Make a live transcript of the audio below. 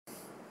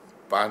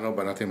Paano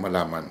ba natin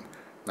malaman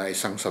na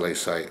isang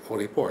salaysay o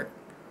report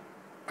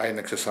ay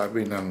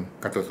nagsasabi ng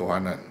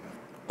katotohanan?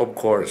 Of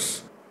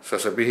course,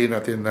 sasabihin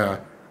natin na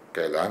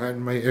kailangan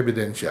may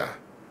ebidensya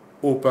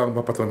upang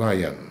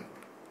mapatunayan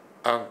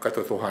ang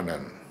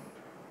katotohanan.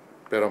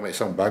 Pero may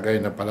isang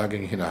bagay na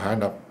palaging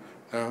hinahanap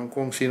ng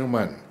kung sino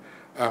man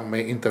ang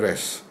may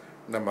interes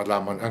na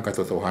malaman ang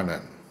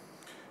katotohanan.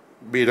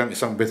 Bilang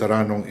isang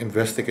veteranong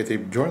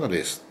investigative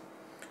journalist,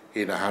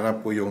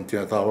 hinahanap ko yung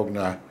tinatawag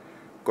na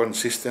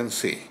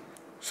consistency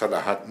sa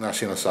lahat na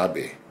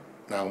sinasabi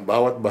na ang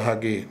bawat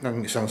bahagi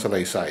ng isang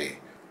salaysay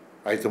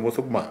ay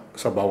tumutugma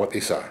sa bawat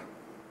isa.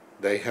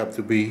 They have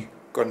to be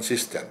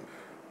consistent,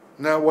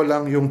 na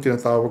walang yung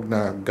tinatawag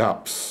na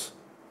gaps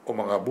o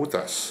mga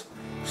butas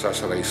sa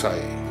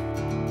salaysay.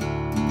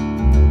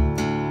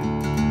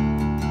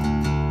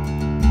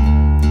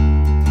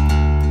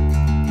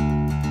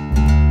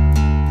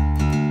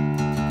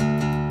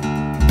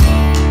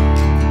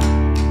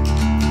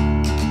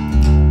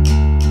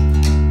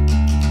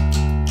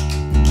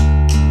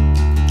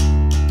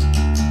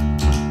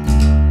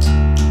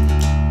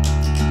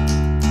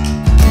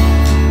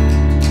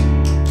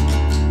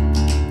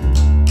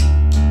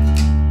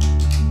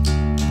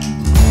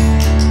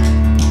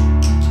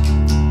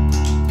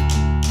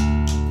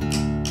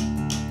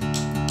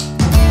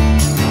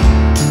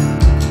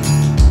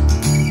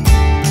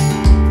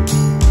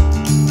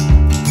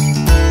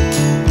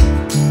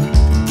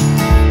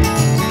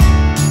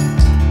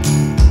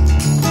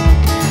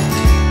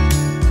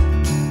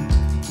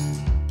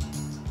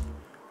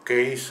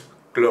 Case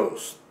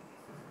closed.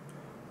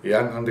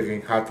 Yan ang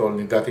naging hatol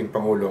ni dating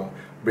Pangulong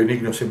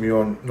Benigno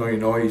Simeon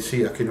Noynoy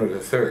C. Aquino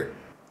III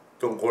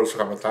tungkol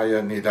sa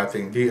kamatayan ni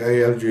dating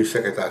DILG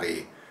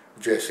Secretary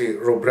Jesse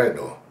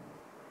Robredo.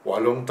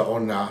 8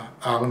 taon na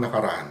ang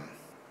nakaraan.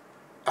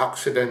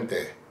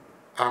 Aksidente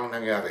ang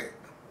nangyari.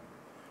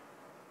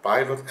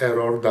 Pilot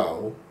error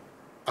daw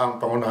ang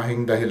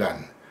pangunahing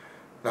dahilan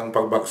ng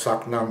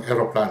pagbagsak ng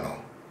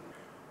eroplano.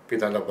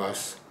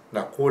 Pinalabas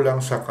na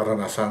kulang sa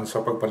karanasan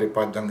sa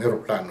pagpalipad ng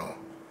eroplano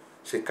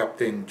si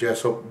Captain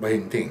Jesse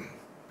Robredo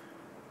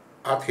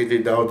at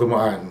hindi daw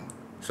dumaan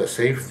sa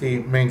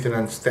safety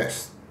maintenance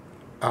test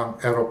ang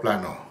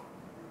eroplano.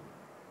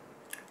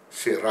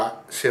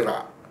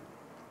 Sira.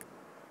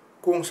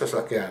 Kung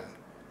sasakyan,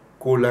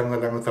 kulang na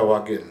lang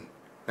tawagin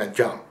na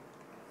junk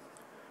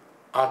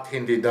at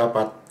hindi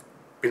dapat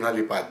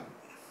pinalipad.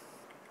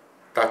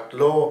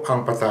 3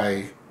 ang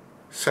patay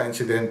sa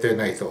insidente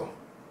na ito.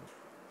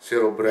 Si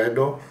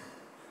Robredo,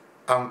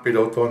 ang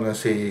piloto na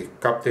si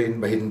Captain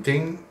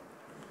Bahinting,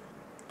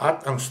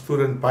 at ang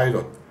student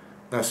pilot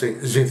na si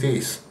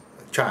Zitis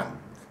Chan.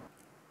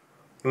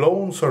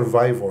 Lone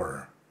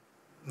survivor,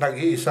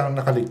 nag-iisang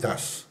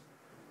nakaligtas.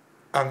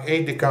 Ang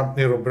aide-camp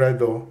ni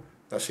Robredo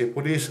na si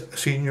Police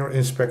Senior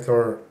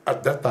Inspector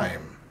at that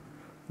time,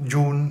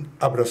 June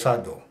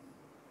Abrasado.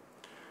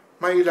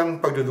 May ilang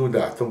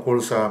pagdududa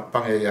tungkol sa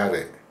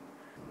pangyayari.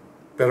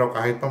 Pero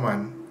kahit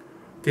paman,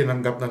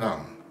 tinanggap na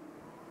lang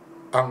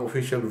ang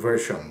official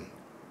version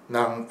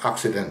ng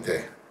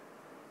aksidente.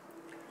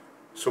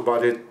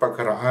 Subalit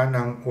pagkaraan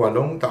ng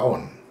 8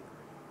 taon,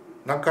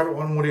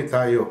 nagkaroon muli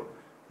tayo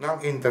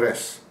ng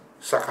interes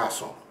sa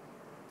kaso.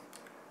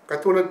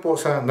 Katulad po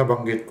sa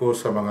nabanggit ko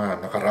sa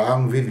mga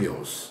nakaraang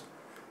videos,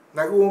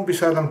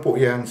 nag-uumpisa lang po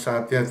yan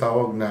sa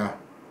tinatawag na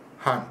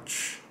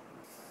hunch,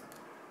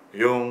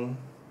 yung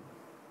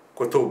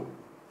kutob.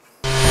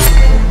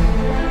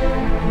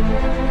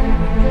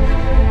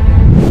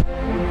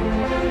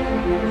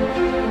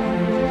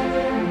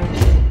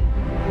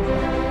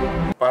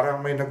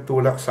 Parang may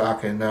nagtulak sa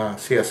akin na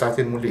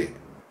siyasatin muli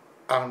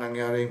ang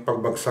nangyaring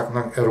pagbagsak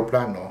ng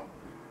eroplano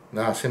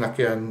na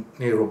sinakyan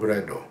ni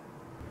Robredo.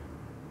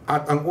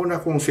 At ang una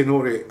kong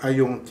sinuri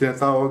ay yung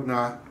tinatawag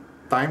na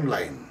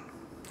timeline,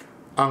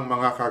 ang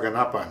mga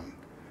kaganapan,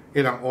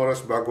 ilang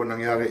oras bago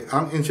nangyari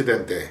ang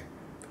insidente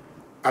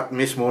at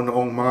mismo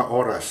noong mga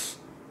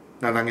oras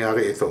na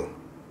nangyari ito.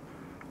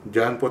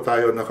 Diyan po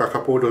tayo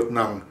nakakapulot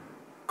ng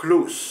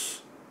clues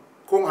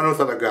kung ano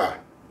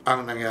talaga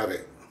ang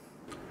nangyari.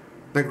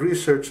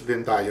 Nag-research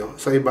din tayo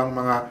sa ibang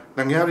mga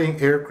nangyaring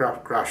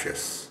aircraft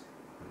crashes.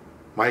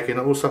 May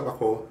kinausap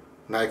ako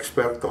na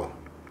eksperto.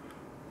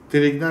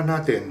 Tinignan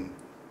natin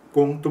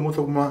kung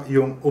tumutugma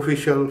yung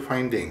official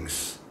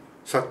findings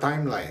sa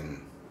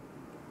timeline.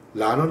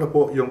 Lalo na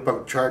po yung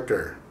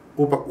pag-charter,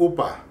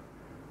 upak-upa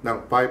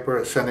ng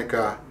Piper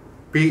Seneca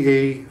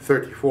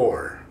PA-34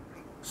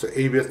 sa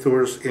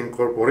Aviators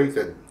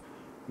Incorporated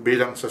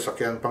bilang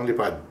sasakyan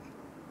panglipad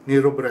ni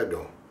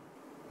Robredo.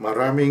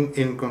 Maraming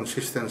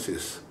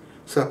inconsistencies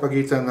sa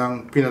pagitan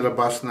ng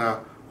pinalabas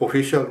na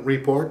official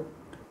report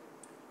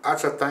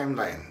at sa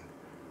timeline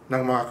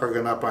ng mga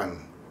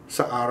kaganapan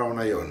sa araw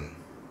na yon.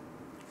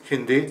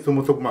 Hindi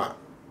tumutugma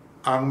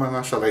ang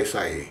mga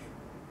salaysay.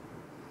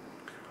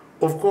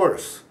 Of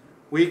course,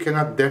 we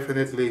cannot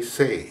definitely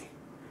say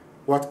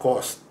what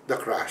caused the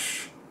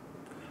crash,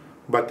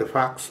 but the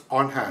facts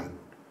on hand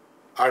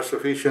are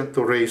sufficient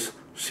to raise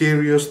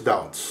serious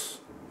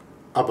doubts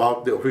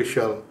about the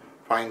official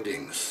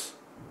findings.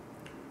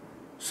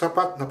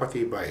 sapat na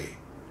patibay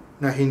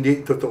na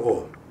hindi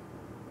totoo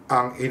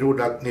ang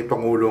inulat ni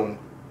Pangulong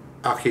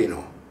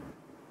Aquino.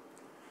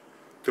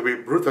 To be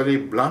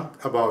brutally blunt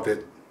about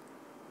it,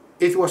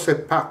 it was a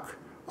pack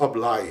of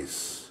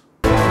lies.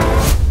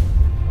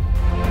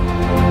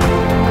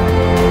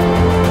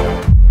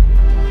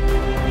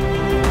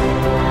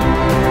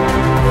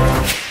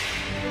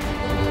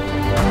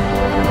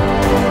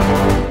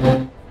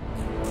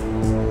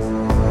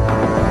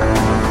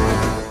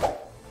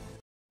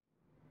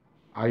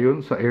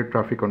 Ayon sa Air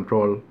Traffic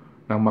Control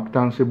ng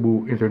Mactan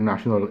Cebu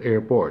International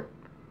Airport,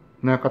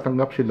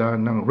 nakatanggap sila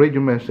ng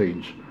radio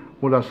message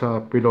mula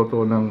sa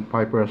piloto ng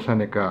Piper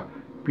Seneca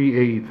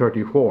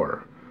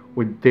PA-34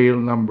 with tail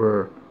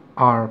number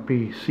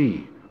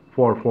RPC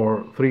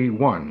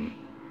 4431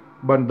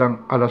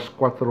 bandang alas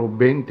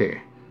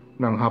 4:20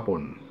 ng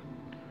hapon.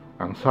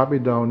 Ang sabi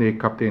daw ni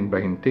Captain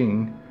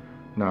Bahinting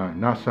na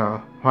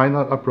nasa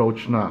final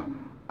approach na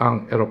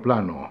ang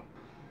eroplano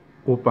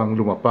upang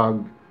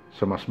lumapag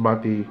sa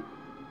Masbate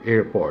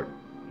Airport.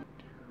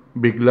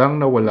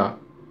 Biglang nawala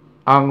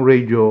ang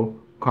radio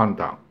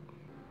contact.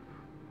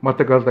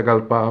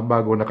 Matagal-tagal pa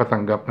bago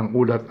nakatanggap ng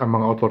ulat ang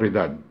mga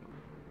otoridad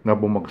na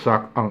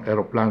bumagsak ang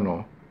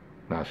eroplano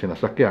na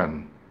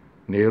sinasakyan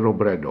ni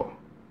Robredo.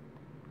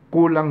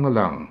 Kulang na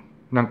lang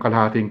ng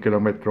kalahating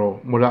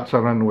kilometro mula sa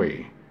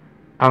runway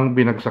ang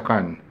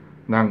binagsakan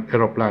ng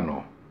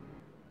eroplano.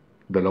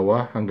 2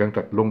 hanggang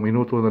 3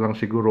 minuto na lang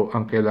siguro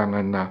ang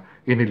kailangan na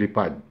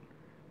inilipad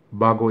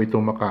bago ito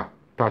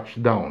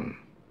maka-touchdown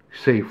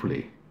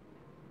safely.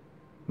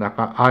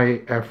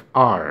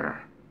 Naka-IFR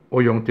o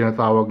yung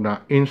tinatawag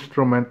na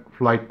Instrument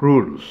Flight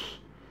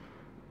Rules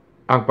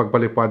ang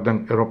pagpalipad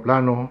ng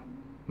eroplano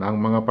ng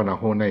mga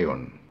panahon na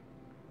yon.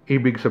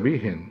 Ibig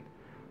sabihin,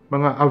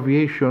 mga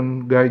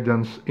aviation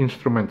guidance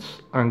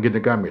instruments ang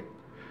ginagamit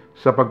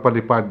sa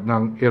pagpalipad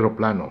ng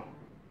eroplano.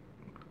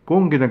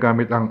 Kung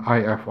ginagamit ang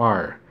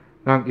IFR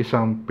ng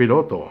isang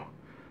piloto,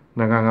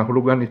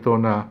 nangangahulugan ito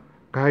na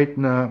kahit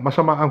na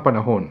masama ang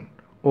panahon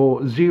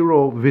o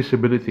zero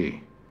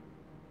visibility,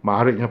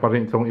 maaari niya pa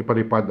rin itong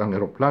ipalipad ang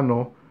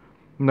eroplano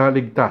na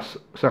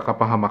ligtas sa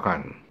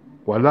kapahamakan.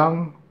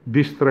 Walang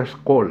distress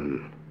call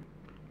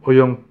o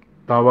yung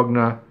tawag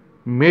na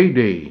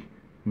Mayday,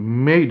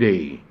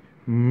 Mayday,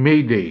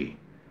 Mayday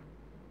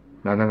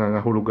na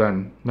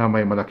nangangahulugan na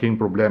may malaking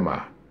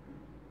problema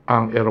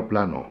ang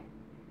eroplano.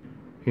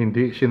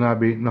 Hindi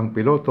sinabi ng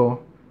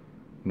piloto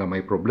na may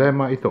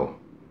problema ito.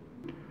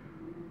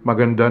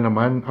 Maganda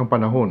naman ang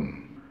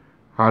panahon.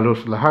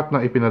 Halos lahat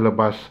na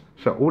ipinalabas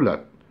sa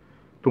ulat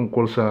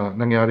tungkol sa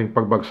nangyaring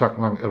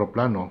pagbagsak ng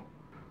eroplano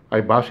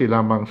ay base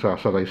lamang sa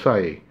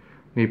salaysay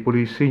ni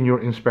Police Senior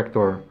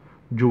Inspector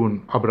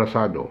June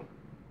Abrasado.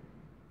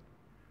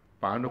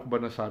 Paano ko ba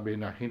nasabi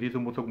na hindi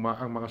tumutugma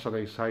ang mga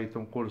salaysay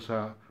tungkol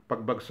sa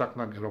pagbagsak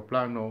ng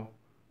eroplano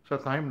sa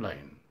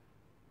timeline?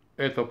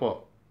 Ito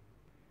po.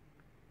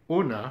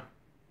 Una,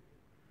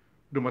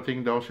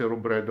 dumating daw si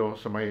Robredo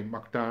sa may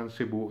Mactan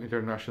Cebu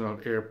International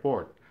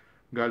Airport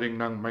galing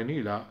ng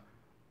Manila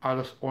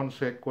alas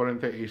 11:45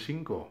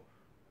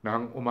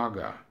 ng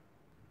umaga.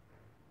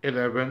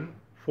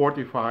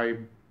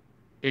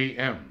 11:45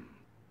 a.m.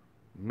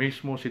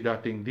 Mismo si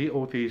dating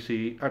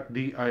DOTC at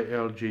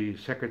DILG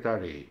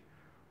Secretary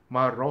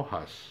Mar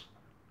Rojas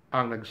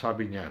ang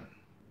nagsabi niyan.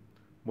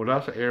 Mula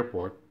sa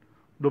airport,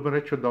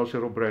 dumiretso daw si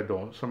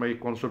Robredo sa may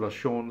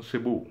Konsolasyon,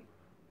 Cebu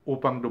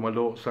upang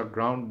dumalo sa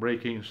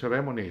groundbreaking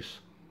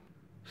ceremonies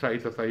sa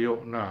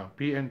itatayo na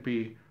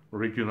PNP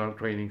Regional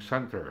Training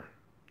Center.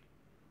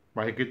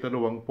 Mahigit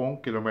 20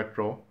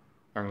 kilometro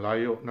ang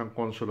layo ng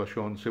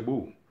Konsolasyon,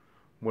 Cebu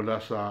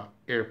mula sa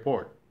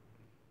airport.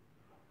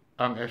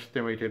 Ang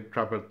estimated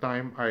travel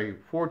time ay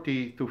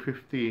 40 to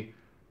 50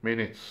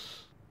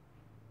 minutes.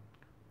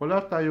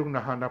 Wala tayong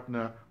nahanap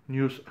na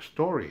news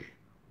story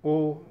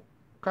o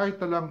kahit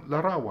na lang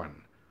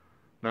larawan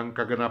ng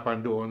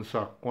kaganapan doon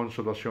sa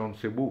Konsolasyon,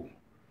 Cebu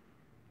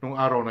nung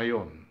araw na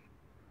yon.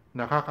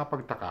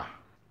 Nakakapagtaka.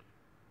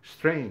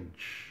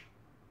 Strange.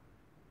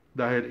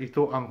 Dahil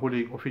ito ang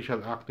huling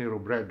official act ni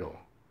Robredo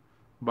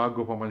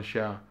bago pa man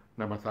siya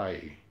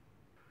namatay.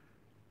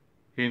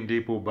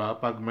 Hindi po ba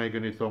pag may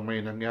ganito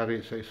may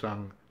nangyari sa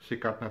isang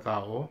sikat na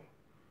tao,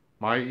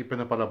 may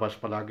ipinapalabas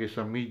palagi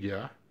sa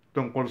media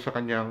tungkol sa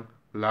kanyang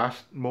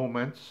last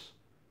moments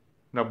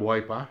na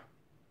buhay pa?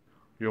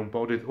 Yung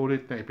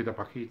paulit-ulit na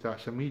ipinapakita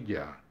sa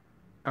media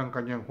ang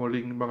kanyang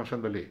huling mga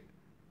sandali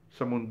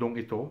sa mundong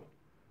ito,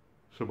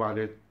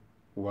 subalit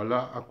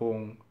wala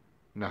akong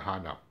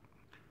nahanap.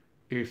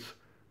 It's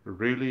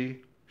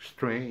really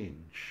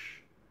strange.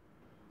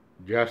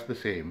 Just the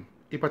same,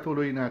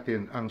 ipatuloy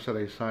natin ang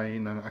salaysay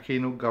ng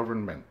Aquino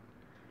government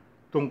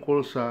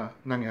tungkol sa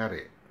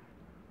nangyari.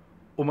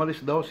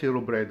 Umalis daw si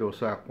Robredo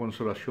sa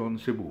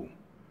Konsolasyon, Cebu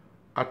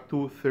at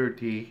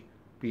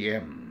 2:30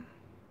 p.m.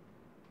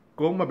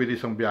 Kung mabilis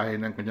ang biyahe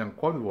ng kanyang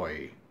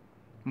convoy,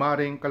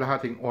 maring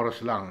kalahating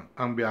oras lang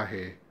ang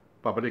biyahe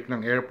pabalik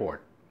ng airport.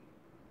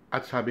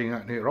 At sabi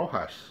nga ni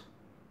Rojas,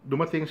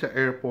 dumating sa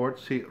airport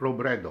si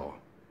Robredo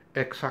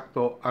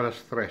eksakto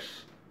alas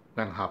 3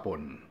 ng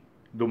hapon.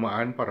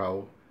 Dumaan pa raw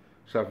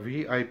sa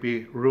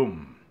VIP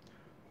room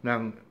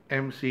ng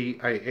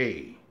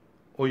MCIA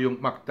o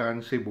yung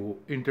Mactan Cebu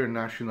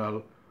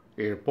International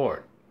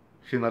Airport.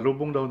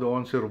 Sinalubong daw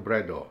doon si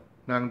Robredo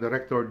ng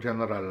Director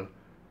General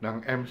ng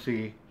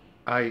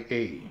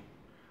MCIA.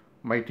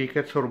 May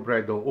ticket si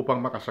Robredo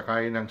upang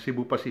makasakay ng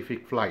Cebu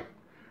Pacific flight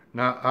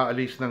na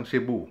aalis ng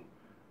Cebu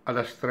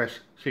alas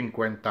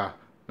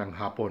 3:50 ng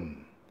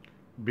hapon.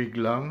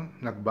 Biglang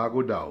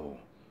nagbago daw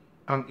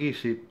ang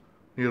isip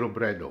ni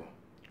Robredo.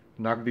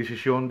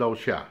 Nagdesisyon daw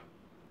siya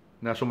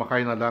na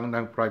sumakay na lang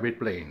ng private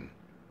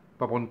plane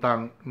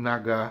papuntang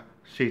Naga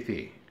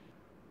City.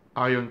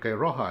 Ayon kay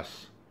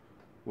Rojas,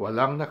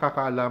 walang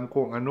nakakaalam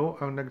kung ano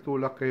ang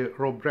nagtulak kay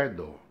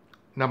Robredo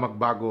na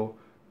magbago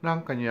ng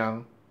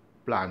kanyang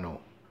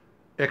plano.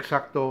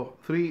 Eksakto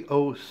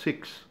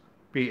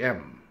 3:06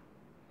 p.m.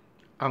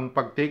 ang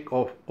pag-take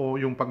off o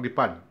yung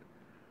paglipad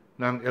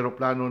ng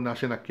eroplano na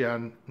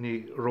sinakyan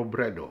ni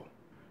Robredo.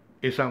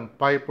 Isang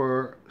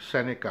Piper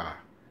Seneca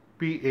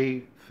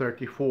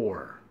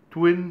PA-34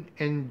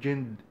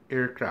 twin-engined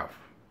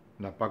aircraft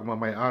na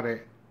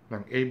pagmamayari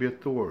ng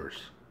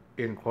Aviatours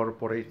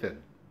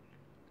Incorporated.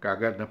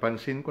 Kagad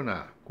napansin ko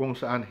na kung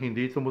saan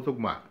hindi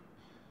tumutugma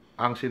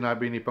ang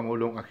sinabi ni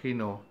Pangulong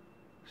Aquino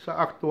sa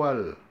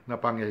aktwal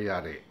na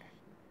pangyayari.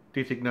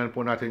 Titignan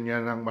po natin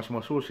yan ng mas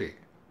masusi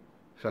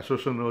sa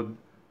susunod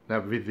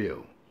na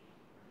video.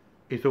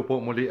 Ito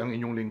po muli ang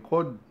inyong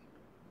lingkod,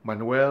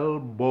 Manuel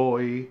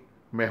Boy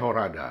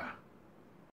Mejorada.